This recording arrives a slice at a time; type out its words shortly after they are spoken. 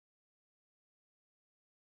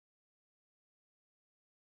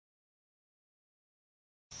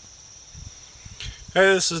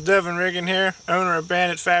Hey, this is Devin Riggin here, owner of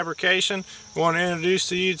Bandit Fabrication. I want to introduce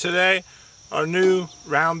to you today our new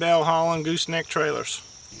round bale hauling gooseneck trailers.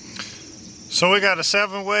 So we got a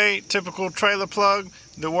 7-way typical trailer plug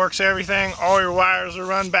that works everything. All your wires are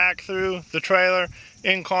run back through the trailer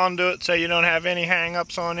in conduit so you don't have any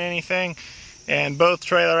hang-ups on anything. And both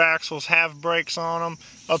trailer axles have brakes on them.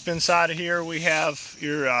 Up inside of here we have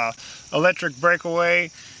your electric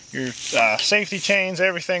breakaway, your safety chains,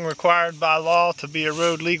 everything required by law to be a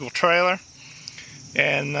road legal trailer.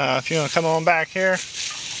 And if you want to come on back here,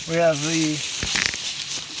 we have the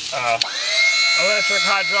electric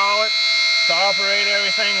hydraulic to operate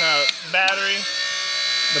everything.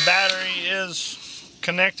 The battery is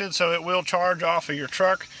connected, so it will charge off of your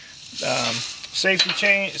truck.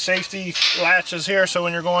 Safety latches here, so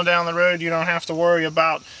when you're going down the road you don't have to worry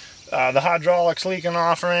about the hydraulics leaking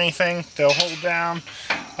off or anything. They'll hold down.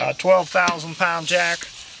 12,000 pound jack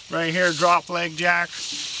right here, drop leg jack.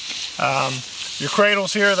 Your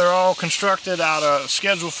cradles here, they're all constructed out of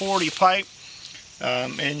Schedule 40 pipe.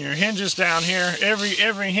 And your hinges down here,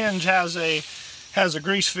 every hinge has a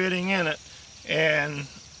grease fitting in it, and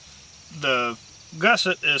the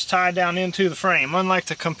gusset is tied down into the frame. Unlike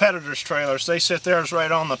the competitors' trailers, they sit theirs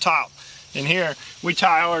right on the top. And here, we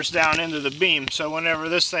tie ours down into the beam, so whenever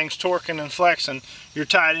this thing's torquing and flexing, you're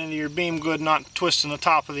tied into your beam good, not twisting the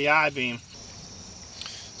top of the I-beam.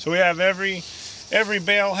 So we have every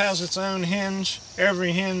bale has its own hinge.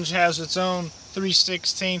 Every hinge has its own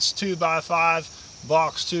 3/16 2x5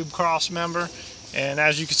 box tube cross member. And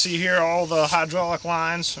as you can see here, all the hydraulic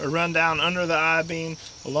lines are run down under the I-beam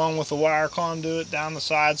along with the wire conduit down the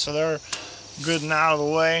side, so they're good and out of the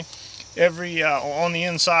way. On the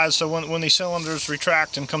inside, so when the cylinders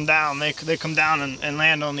retract and come down, they come down and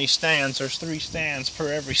land on these stands. There's 3 stands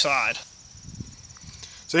per every side.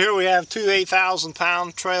 So here we have two 8,000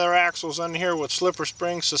 pound trailer axles under here with slipper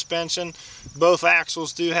spring suspension. Both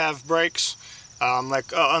axles do have brakes.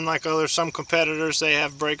 Unlike some competitors, they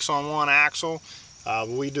have brakes on one axle.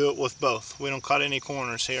 We do it with both. We don't cut any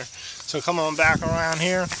corners here. So come on back around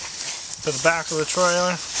here to the back of the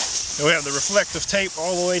trailer. And we have the reflective tape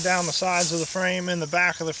all the way down the sides of the frame and the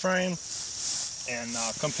back of the frame, and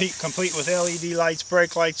complete with LED lights,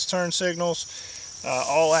 brake lights, turn signals.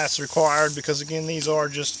 All that's required because, again, these are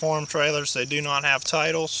just farm trailers. They do not have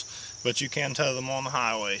titles, but you can tow them on the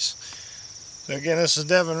highways. So again, this is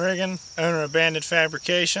Devin Riggin, owner of Bandit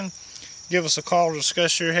Fabrication. Give us a call to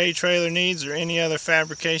discuss your hay trailer needs or any other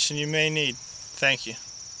fabrication you may need. Thank you.